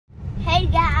Hey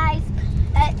guys,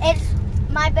 it's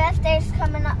my birthday's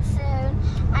coming up soon,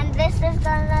 and this is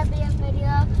gonna be a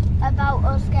video about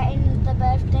us getting the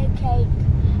birthday cake.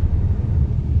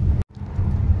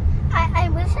 I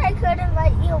wish I could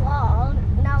invite you all.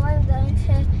 Now I'm going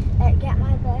to get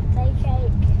my birthday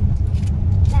cake.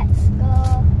 Let's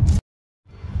go.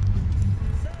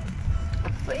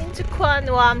 Going to Kwan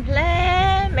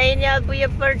Wample, may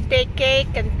Nielpuia birthday cake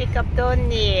and pick up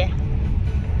Donnie.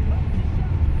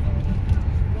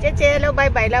 Che lo bye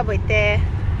bye la buổi tè.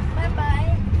 Bye bye.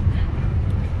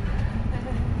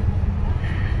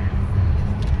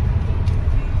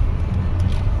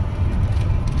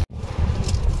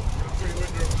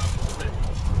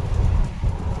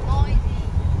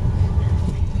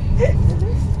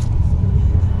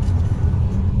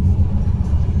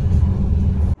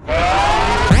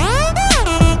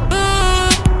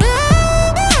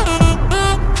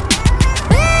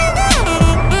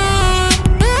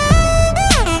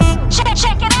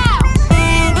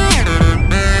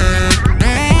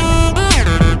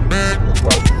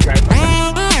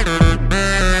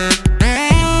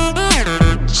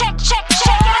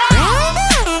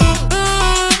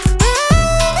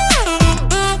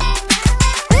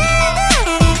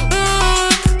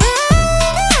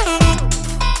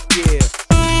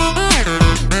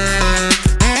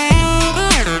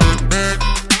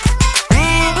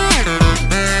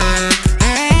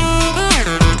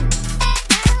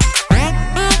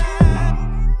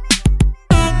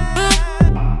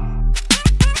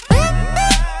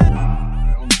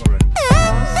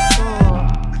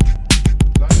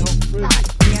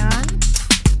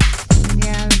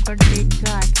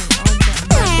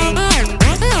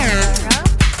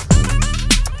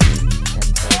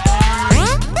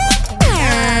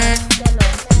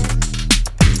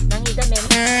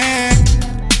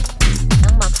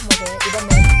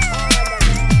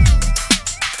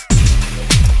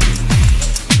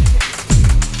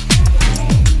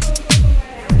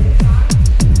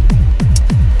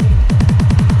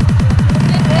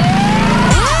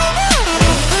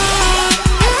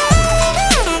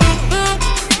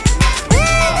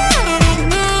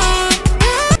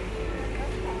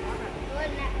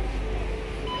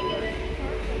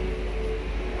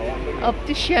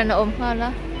 Optician om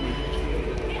hala.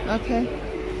 Okay.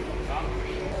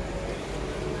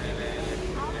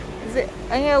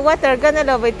 Ang water gana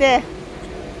lo bite.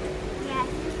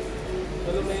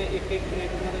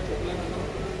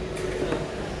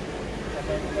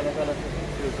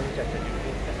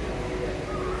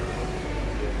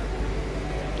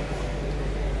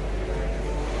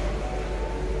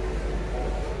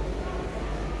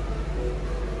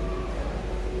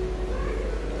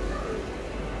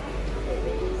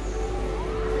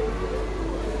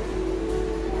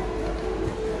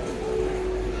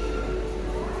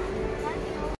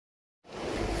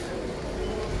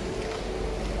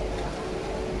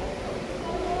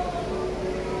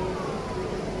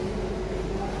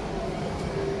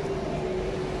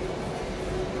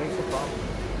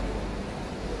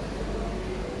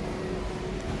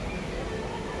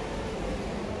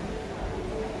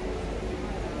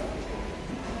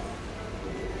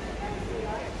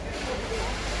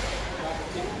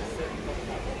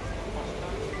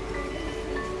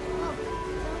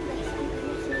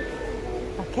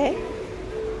 Okay.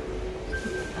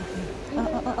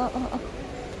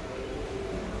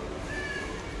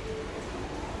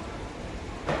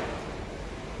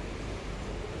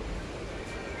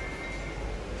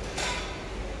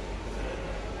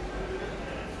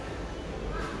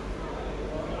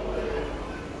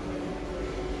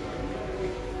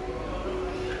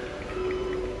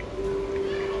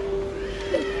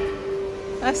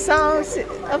 Sounds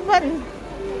avan.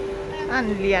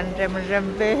 An lian rem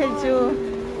beju.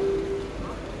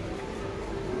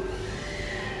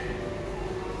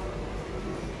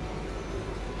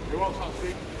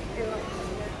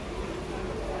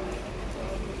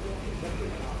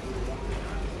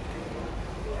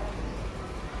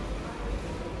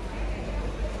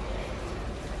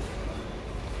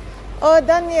 Oh,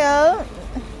 Daniel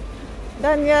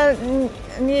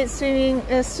needs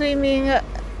swimming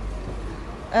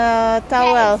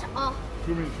towel.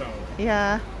 Swimming towel.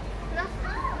 Yeah.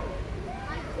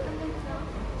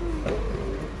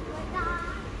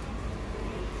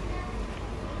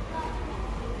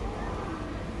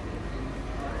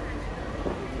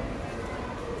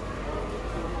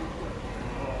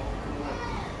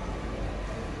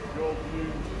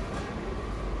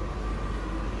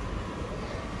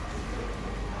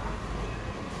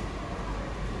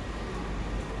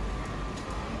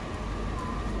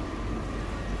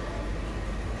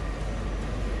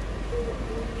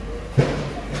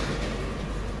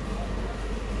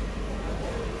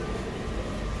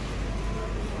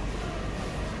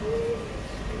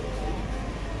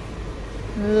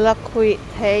 là quỷ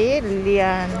thấy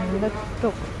liền lật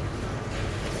tục.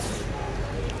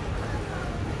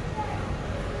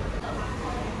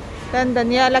 Ganda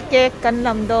niya laki kan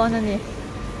lamdo na ni.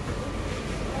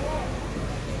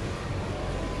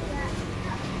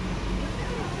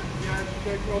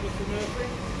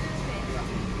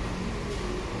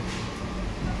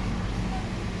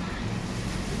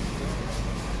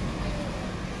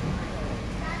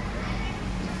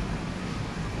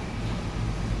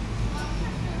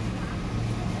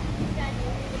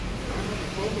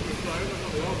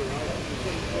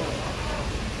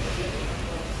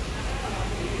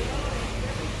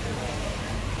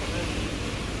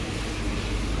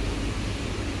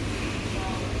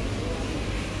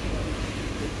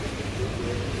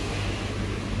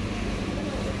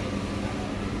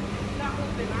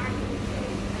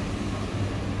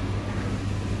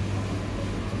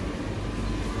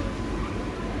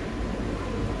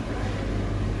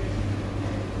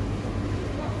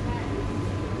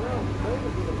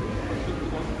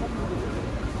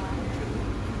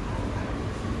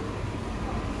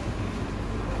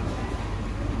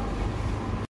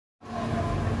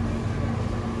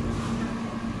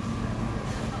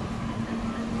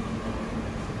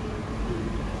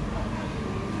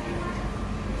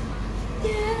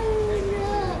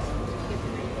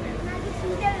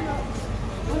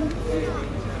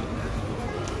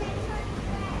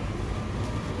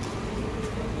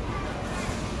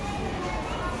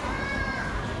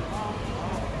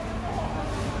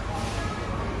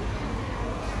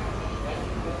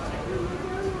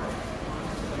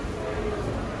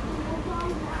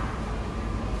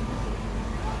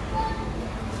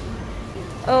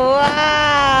 Oh,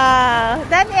 wow!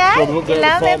 Daniel, Well, look there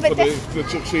love at the it, farm for the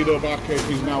tuxedo bar cake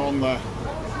is now on there.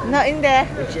 not in there.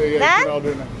 It's a That? kid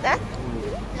ordering it. That?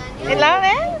 You love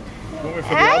it? Not for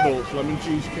the adults, lemon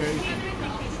cheesecake.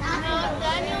 No,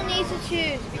 Daniel needs to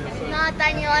choose. Nah,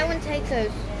 Daniel, I wouldn't take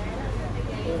those.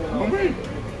 Mummy,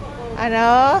 I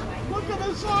know. look at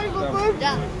the size of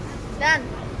them. Dan,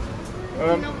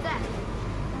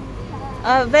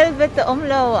 Velvet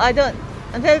umlo. I don't.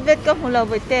 Velvet có umlo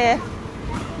với tê.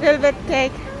 Velvet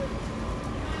cake.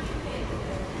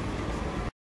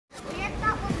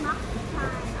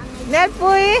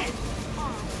 Nielpuia.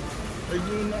 Are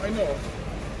you not enough?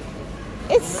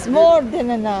 It's more than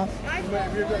enough.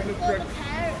 Have you got enough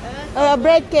bread?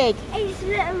 Bread cake. it's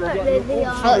little got bit enough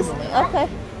beyond. Oh, okay.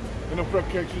 Enough bread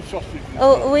cakes and sausage.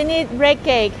 Oh, we need bread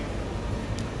cake.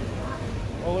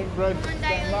 All in bread down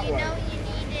that way. you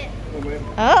need it. Come in.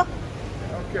 Oh,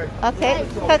 Okay. okay.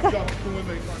 Come with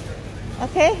me.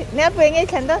 Okay. Nielpuia ngay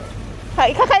khẩn đó.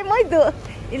 Hãy khắc khai mới được.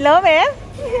 Lỡ mẹ.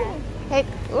 Hey,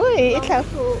 ui, ít sao?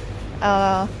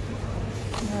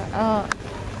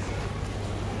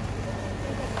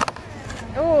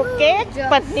 Cake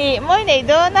bật nhị mới này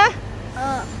đó na.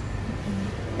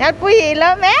 Nielpuia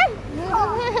lỡ mẹ.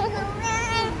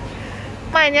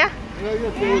 Mày nhá. Yeah, you're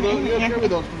okay with us. You're okay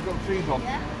with us. We've got cheese on.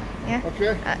 Yeah.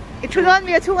 Okay. Chulon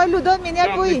mi chung ai ludon mi Dan,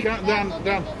 you Nielpuia. can't,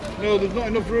 Dan. No, there's not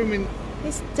enough room in.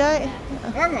 It's joy.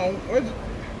 Hang on. Where's...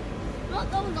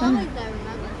 Not those olives there,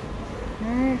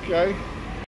 remember? Okay.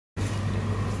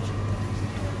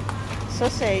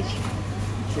 Sausage.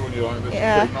 So when you like this,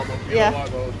 Yeah. you Yeah. don't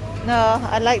like those. No,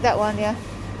 I like that one, yeah.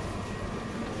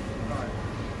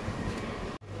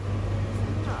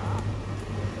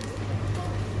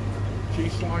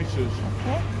 Cheese slices.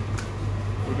 Okay.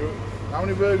 We do. How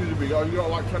many burgers have we got? Have you got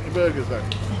like 20 burgers then?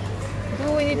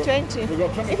 Do we need 20? We've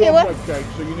got 20 If you want, bread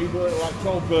cakes, so you need like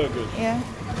 12 burgers. yeah.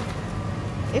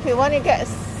 If you want to get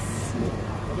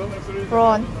I don't know if there is.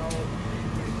 prawn.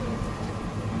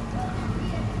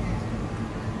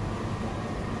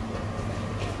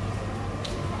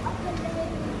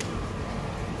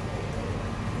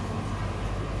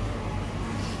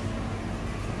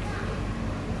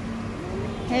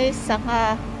 Hey,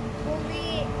 saka.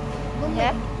 Mummy,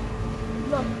 Yeah.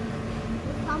 look.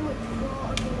 Look how much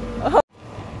water.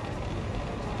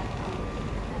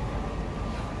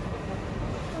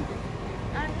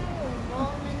 I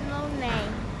know, lonely.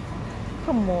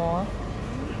 Come on.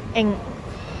 Anh.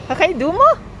 Kakay do mo?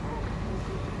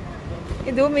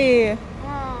 Do mi.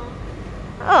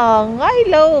 Ngay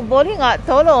lâu bố đi ngọt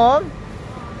thố lộn.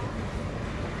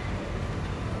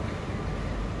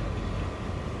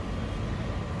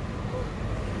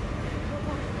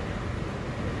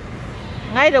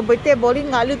 Ngay rồi bữa tê bố đi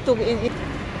ngọt lưu tục in.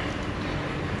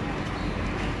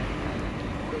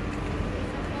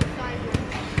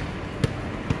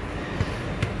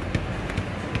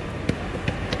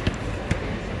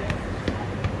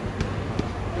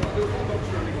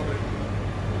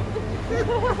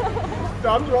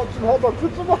 Dan, you want some hot dogs for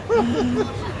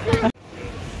tomorrow?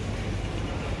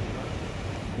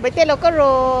 Bete lo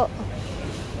karo.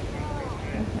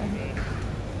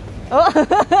 Oh.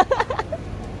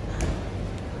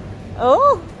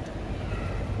 Oh.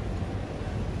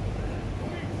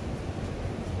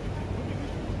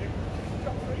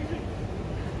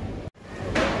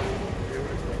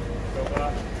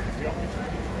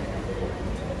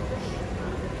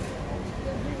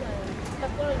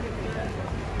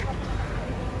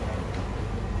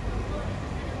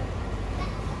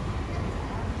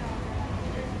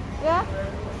 Yeah.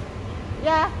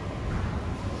 Yeah.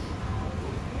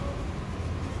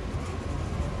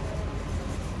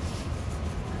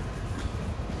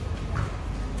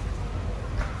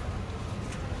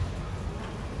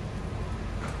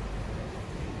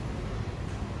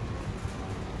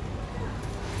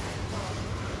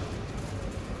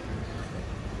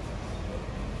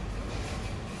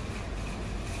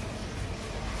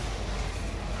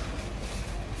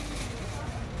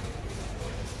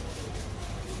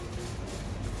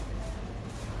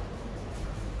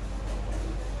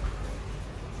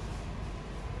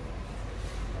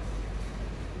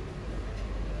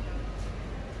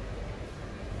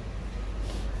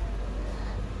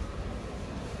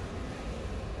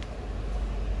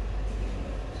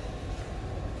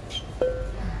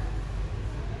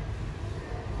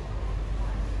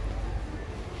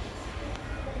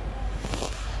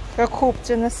 Ka khup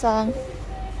chana sang.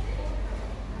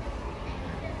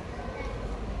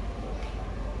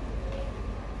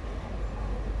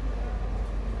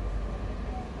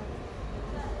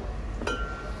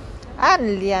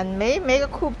 An lian mấy cái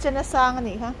khup chana sang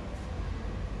này ha.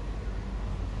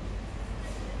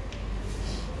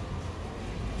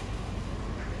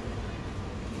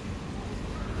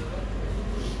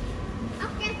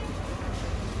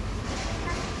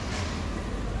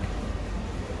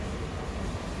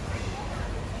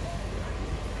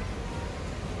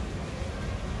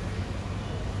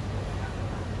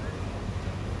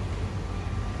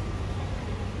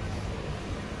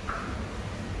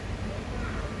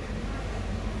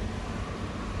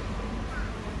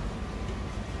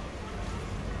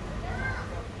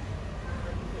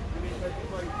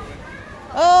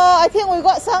 Oh, I think we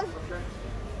got some.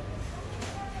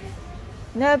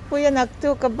 Nielpuia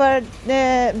naktu ka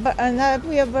birthday,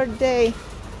 Nielpuia birthday.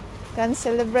 Can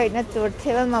celebrate na tour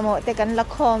till mamo te kan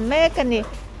lakom me kani.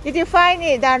 Did you find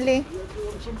it, darling?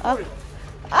 Okay.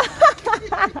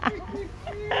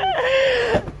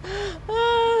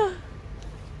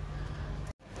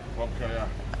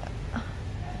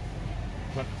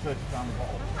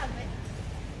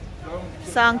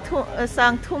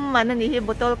 Sang thum man ni hi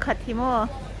bottle khat hi mo.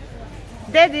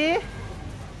 Daddy,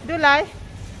 do like?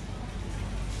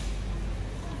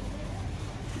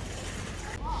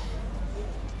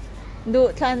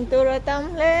 Du than tu ra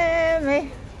tam le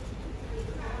me.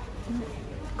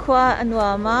 Kwa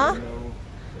anwa ma.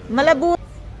 Malabu.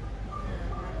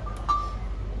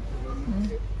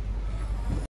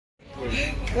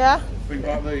 Yeah. Think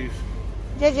like these.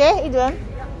 JJ, Idwan.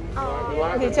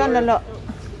 Đi cho nó lộ.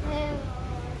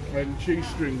 And cheese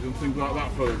strings and things like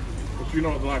that for them. Because you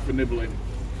know what they're like for nibbling.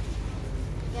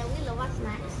 Yeah, we love our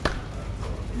snacks.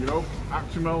 You know,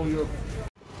 Actimel, you.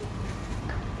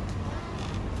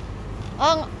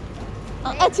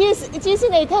 Cheese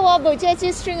này thao qua bởi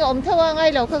cheese string ống thao qua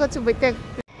ngay lẩu các chụp bịch tịch.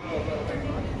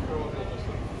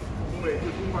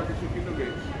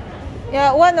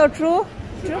 Yeah, one or two.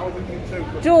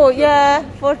 Two, yeah.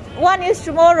 For one is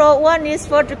tomorrow, one is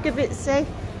for to keep it safe.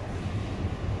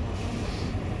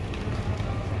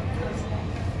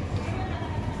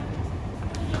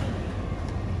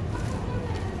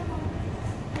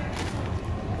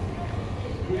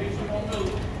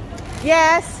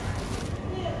 Yes.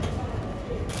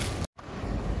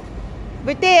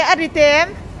 Bite aritem.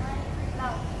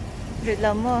 Rít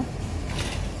lắm mà.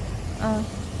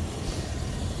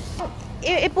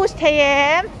 Ipus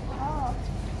thayem.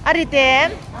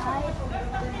 Aritem.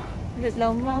 Rít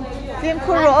lắm mà. Phim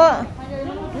khuro.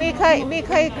 Mi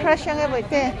khai crush ang ay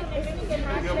bite.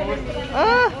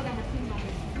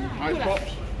 Ice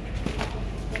pops.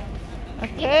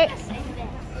 Okay.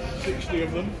 60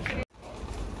 of them.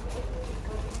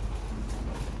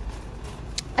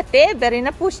 Ate, very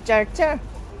na push charger.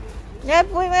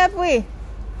 Nielpuia.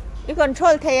 You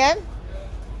control thayem.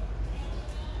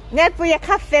 Nielpuia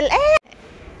kafel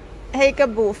Hey ka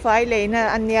bu fai le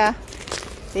na anya.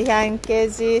 Ti han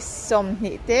kezi som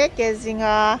ni te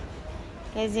kezinga.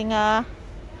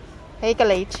 Hey ka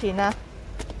le china.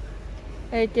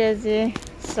 Hey kezi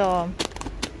som.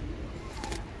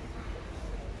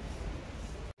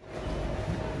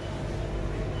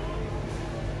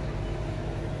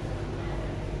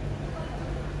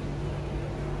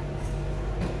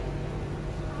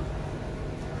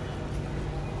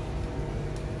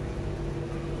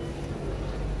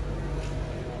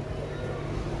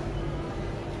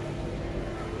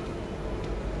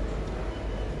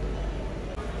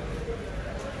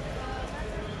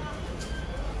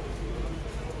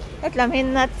 Ít làm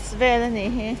hin nuts về là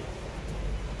nè.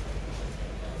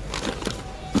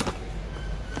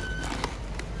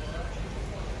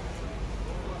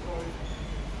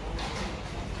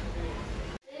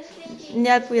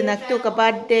 Nielpuian tu ka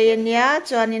birthday nia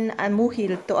chuanin an mu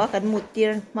hil to akan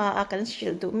mutir ma akan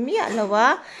shil tu mia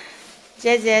lawa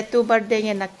je tu birthday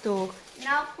nge nak tu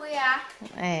Nielpuia.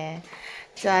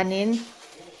 chuanin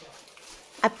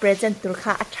a present tur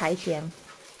kha a thai tiam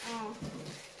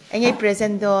anh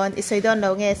present don isoi don lo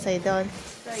nge sai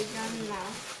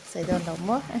don lo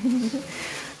mo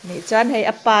ni chuan hei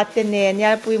apa te ne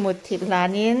Nielpui mut thil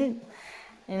lanin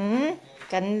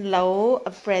kan lo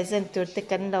a present tur te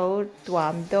kan lo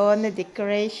tuam don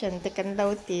decoration te kan lo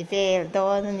ti vel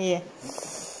don ni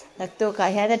nak tu ka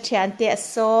hian a thian te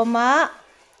soma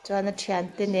chuan a thian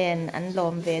te nen an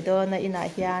lom ve don ina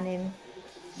hianin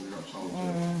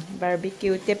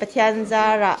barbecue te Pathian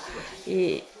zarah I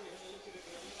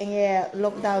enge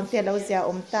lockdown te lo zia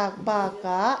tak ba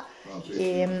ka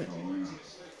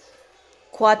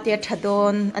khwate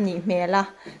thadon ani mela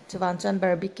chuwang chuan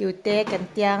barbecue te kan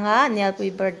tianga Nielpui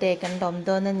birthday kan lom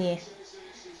don ani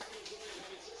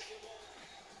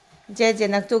je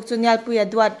nak tuk chu Nielpui a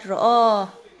duat ro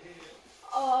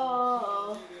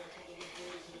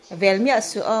vel mi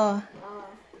asu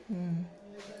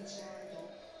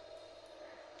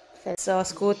so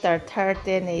scooter thar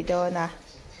te nei dona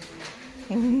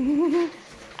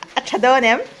a thadon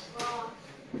em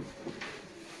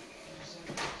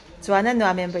chuan a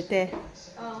nuam te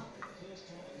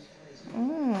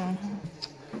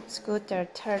scooter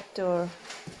thar tur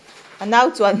anau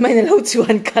chuan mai ne lo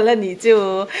chuan khala ni chu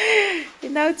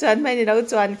inau chuan mai ne lo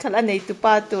chuan khala nei tu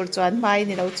pa tur chuan mai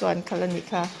ne lo chuan khala ni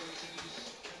kha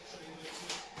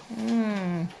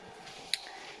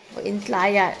in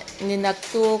tlaya ni nak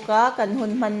tu ka kan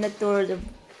hun man na tur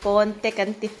kon te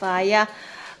kan ti faya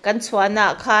kan chuana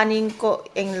khaning ko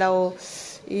englo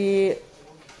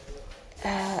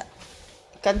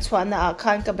kan chuana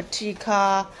khan ka battery kha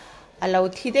alo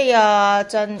thi de ya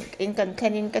chan in kan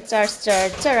khanin ka charge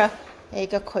ei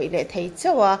ka khoi le thei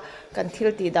chawa kan thil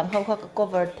ti dang ho kha ka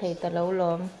cover thei ta lo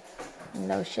lom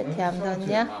lo shet yam don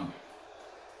nya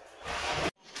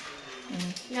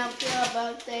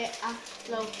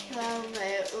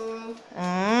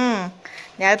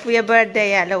Nielpuia birthday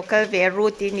ya local ve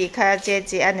routine ni kha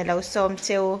je an lo som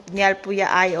cheu Nielpuia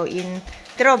ai o in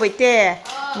tro boite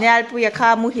Nielpuia kha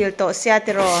mu hil to sia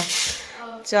tro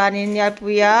chuanin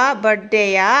Nielpuia birthday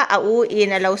ya a u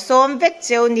in lo som vek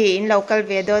cheu ni in local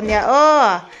ve don ya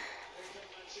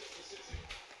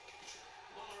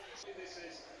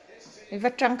iwa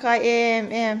tangka em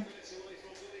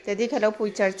jadi kalau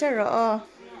pui charger ro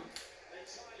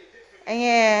anh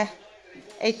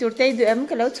ai tur tay du em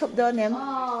kalau chop don em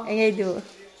anh ai du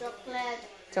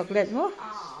chocolate mo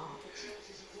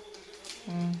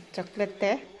chocolate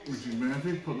te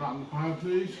Put that in the pile,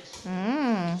 please.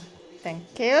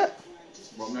 Thank you.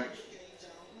 What next?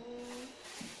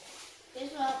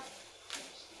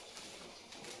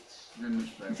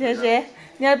 Je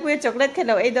Nielpuia chocolate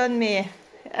kalau ai don me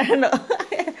no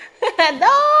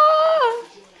no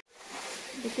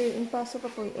itu impaso ka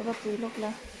poi lok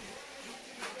la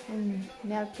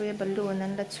Nielpuia balloon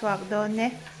an la chuak don ne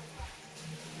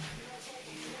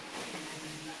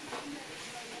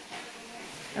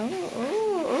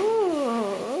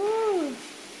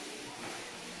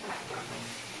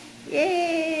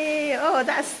yay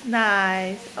that's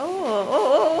nice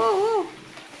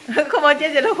come on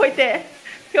je lo hoi te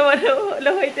come on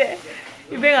lo hoi te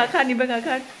ibeng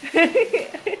akan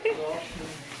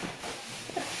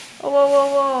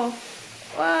Whoa.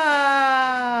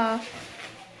 Wow.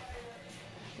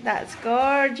 That's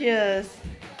gorgeous.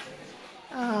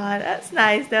 Oh, that's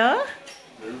nice though.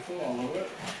 Beautiful, I love it.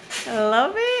 I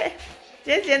love it.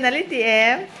 Just generally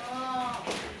em.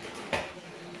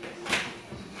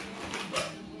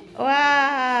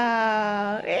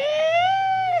 Wow.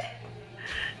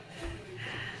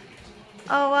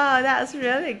 Oh wow, that's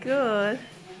really good.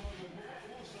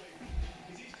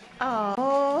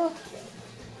 Oh.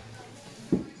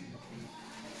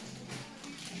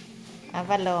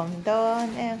 Và lồm đôn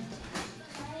em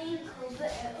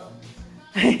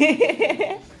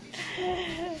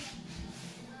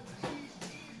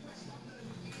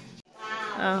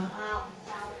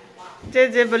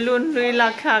je balloon lui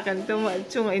la kha kan tu ma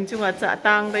chung a cha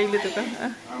tang dai lu tu ka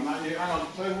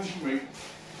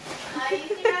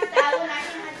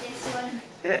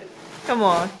come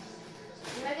on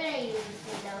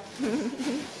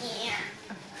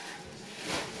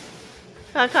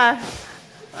kha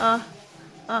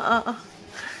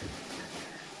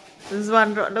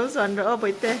Zwan ro đâu zwan ro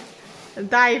bởi te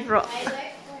dive ro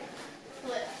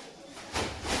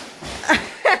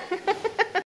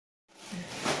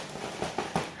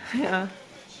Yeah.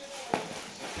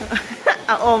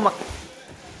 Oh my.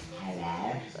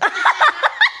 Hello.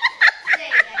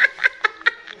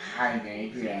 Hi,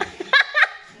 Nielpuia.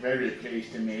 Very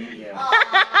pleased to meet you.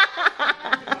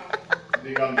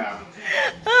 You gone now?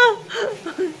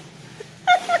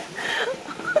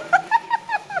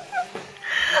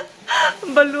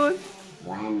 Balloon.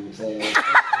 1, 2, 3,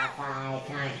 4,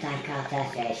 5, 6, 7,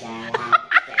 8,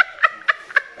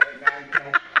 9,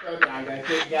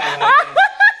 10.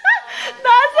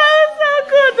 That sounds so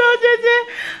good, oh, JJ.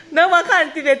 Now, what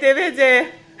can't you be, JJ?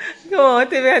 Come on,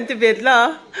 to bed,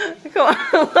 la. Come on,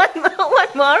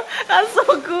 one more. That's so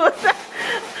good.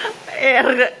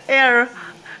 Air,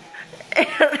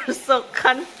 so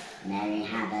can. Now we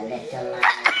have a little line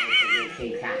with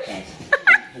 2 crackers.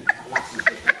 Lots of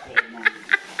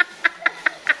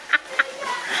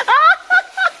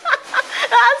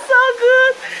That's so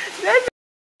good.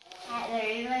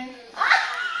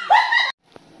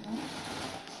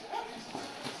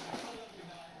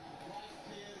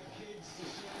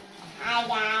 Hi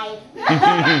guys.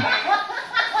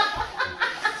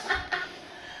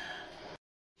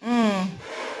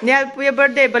 Nielpuia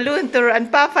birthday balloon tour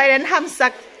and pa fight and ham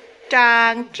sak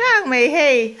trang may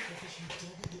hey.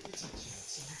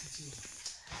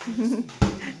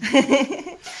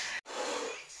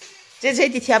 JJ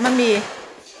di tia mami.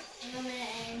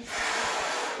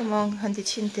 Come on, hanti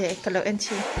chinte kalo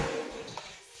enchi.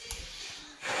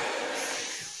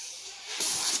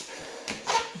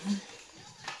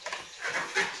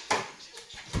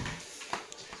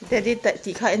 Daddy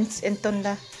ti kha enton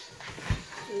da.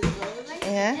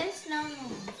 Yeah.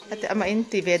 At ama in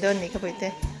TV doon ni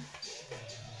kapoite.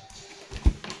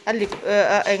 Alip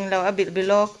ang law abil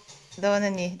bilok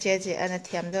doon ni JJ ana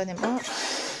tiam doon ni mo.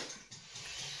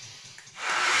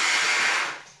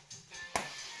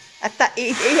 Ata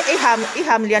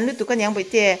iham lian lutuk kan yang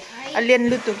poite.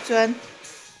 Alian lutuk chuan.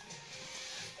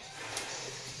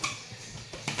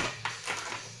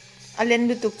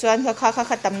 Alian lutuk chuan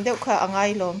kha tam deuh kha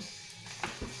angai lom.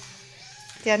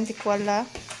 Tian ti kwala.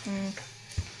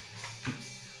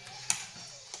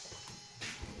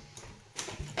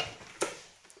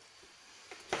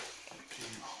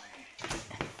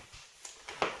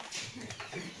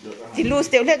 You lose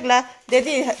the leg la.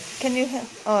 Daddy, can you?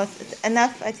 Oh,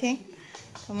 enough, I think.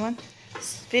 Come on,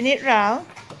 spin it round.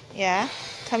 Yeah,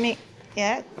 coming.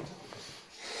 Yeah.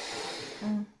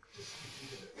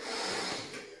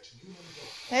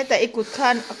 Hey, ta ikut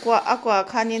kan aqua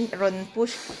kanin ron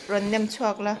push ron nem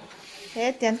chuak la.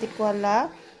 Hey, tian ti kuala.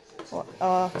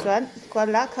 Oh, chuan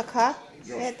kuala kaka.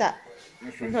 Hey, ta.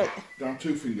 Down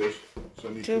 2 fingers. So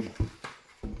I need Two. to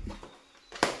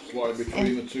slide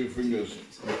between the 2 fingers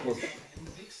and push.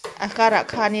 Akara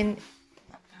kanin.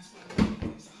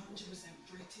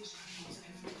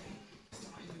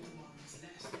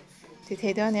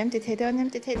 Titay doon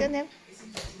nem.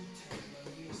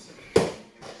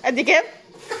 Adikem?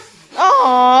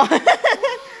 Oh.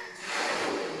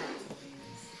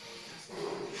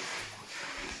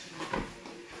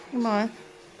 Come on.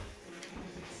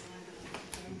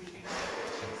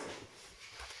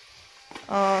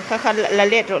 Oh, kaka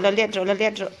lalet ro.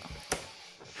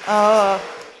 Oh.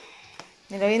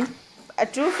 Niloin a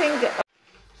 2 finger.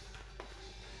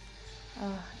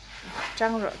 Oh.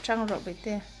 Chang ro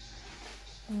bite.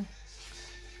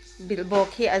 Bilbo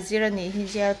ki azira ni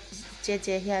hija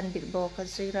je hian bilbo ka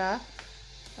zira.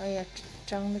 Aya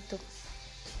chang mitu.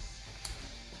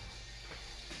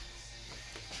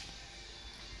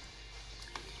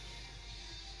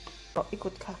 Oh,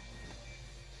 ikut ka.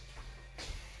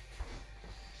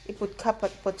 Iput ka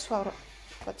pot swaro.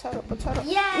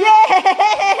 Yeah.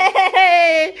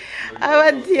 Yay! I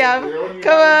want tiam.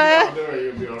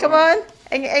 Come on.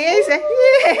 Anh say.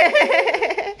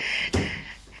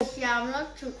 Yeah, I'm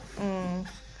not too.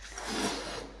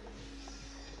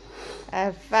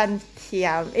 Van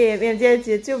tiam. Em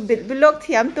je chu bilok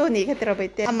tiam tu ni ka tro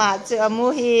bete. Ama chu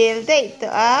amu hil dei to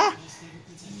a.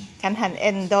 Kan han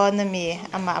en don na mi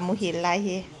ama amu hil lai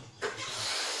hi.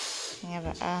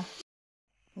 Ngara a.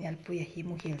 Nielpuia hi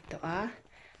mu hil to a.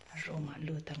 Roma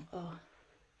lutang o.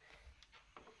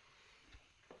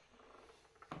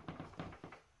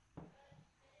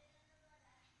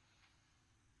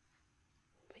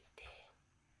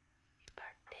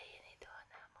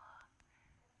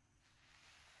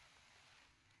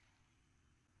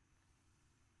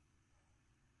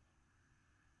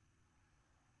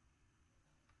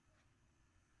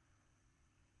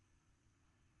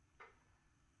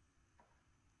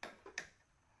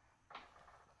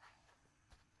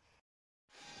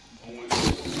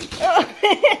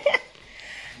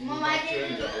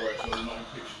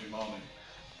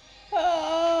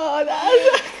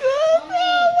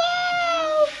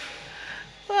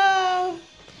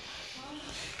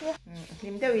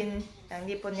 nang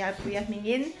ni pon Nielpuian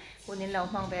mingin kunin lau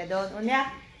mang ve don unya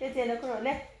te lo kro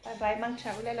le bye bye mang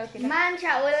cha ule lo kila mang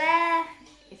cha ule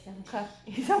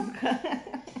isam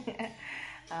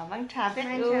ka mang cha ve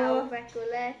u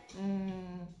ule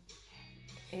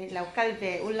lau kal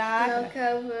ve ula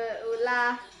ula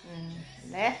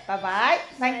le bye bye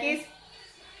mang kiss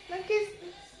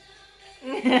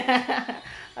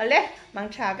ole mang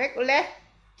cha ve ule